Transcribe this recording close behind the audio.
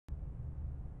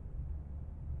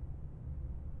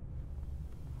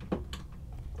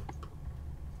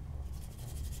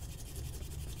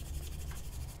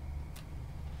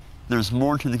There's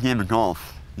more to the game of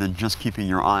golf than just keeping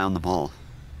your eye on the ball.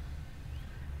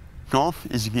 Golf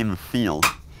is a game of feel,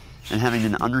 and having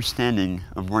an understanding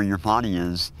of where your body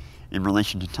is in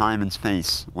relation to time and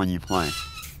space when you play.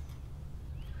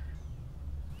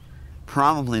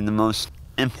 Probably the most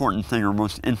important thing or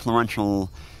most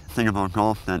influential thing about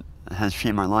golf that has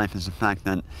shaped my life is the fact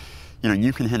that,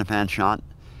 you can hit a bad shot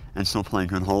and still play a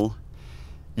good hole.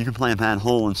 You can play a bad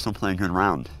hole and still play a good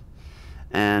round.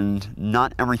 And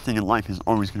not everything in life is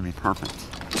always going to be perfect.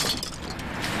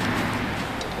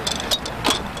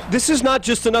 This is not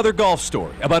just another golf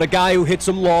story about a guy who hits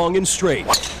them long and straight.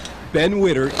 Ben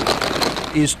Witter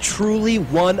is truly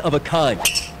one of a kind.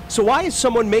 So why is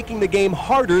someone making the game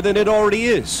harder than it already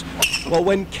is? Well,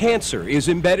 when cancer is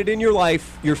embedded in your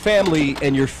life, your family,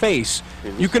 and your face,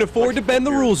 you can afford to bend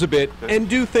the rules a bit and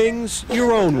do things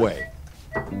your own way.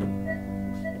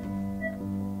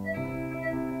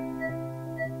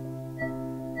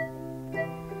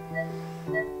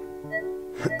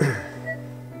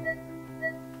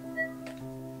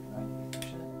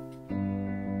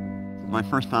 My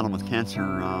first battle with cancer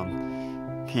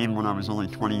came when I was only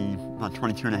about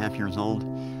 22 and a half years old.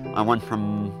 I went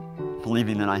from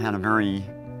believing that I had a very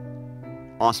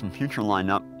awesome future lined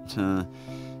up to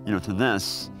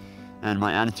this, and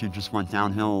my attitude just went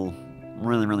downhill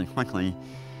really, really quickly.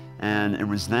 And it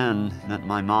was then that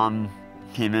my mom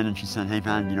came in and she said, "Hey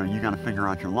Ben, you got to figure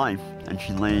out your life." And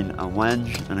she laid a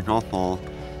wedge and a golf ball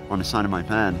on the side of my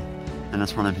bed, and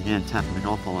that's when I began tapping the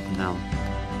golf ball up and down.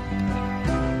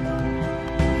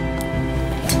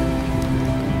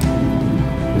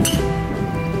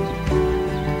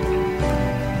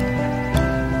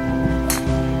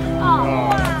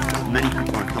 Many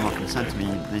people have come up and said to me,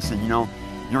 they said,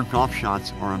 your golf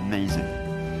shots are amazing,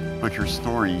 but your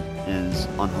story is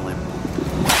unbelievable.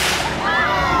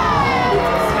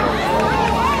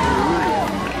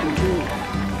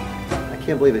 I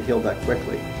can't believe it healed that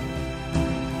quickly.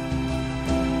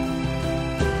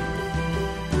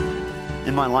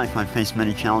 In my life, I've faced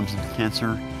many challenges with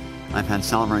cancer. I've had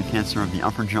salivary cancer of the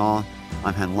upper jaw,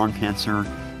 I've had lung cancer,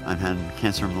 I've had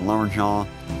cancer of the lower jaw,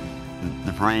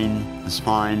 the brain, the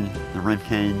spine, the rib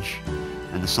cage,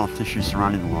 and the soft tissue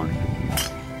surrounding the lung.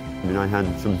 I had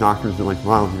some doctors that were like,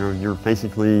 wow, you're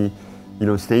basically,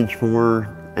 stage 4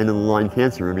 end of the line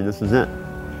cancer. This is it.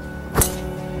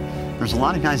 There's a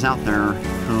lot of guys out there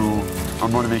who are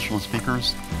motivational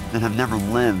speakers that have never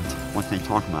lived what they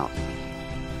talk about.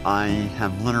 I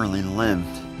have literally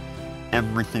lived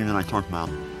everything that I talk about.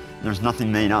 There's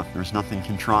nothing made up, there's nothing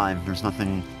contrived, there's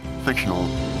nothing fictional.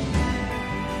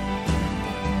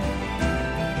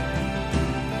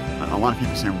 A lot of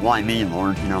people say, why me,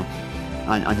 Lord?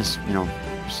 I just,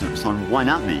 so why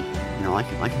not me? I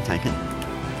can take it.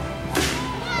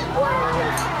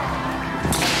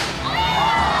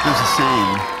 There's a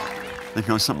saying that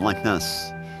goes something like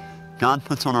this: God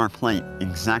puts on our plate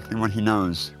exactly what he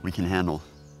knows we can handle.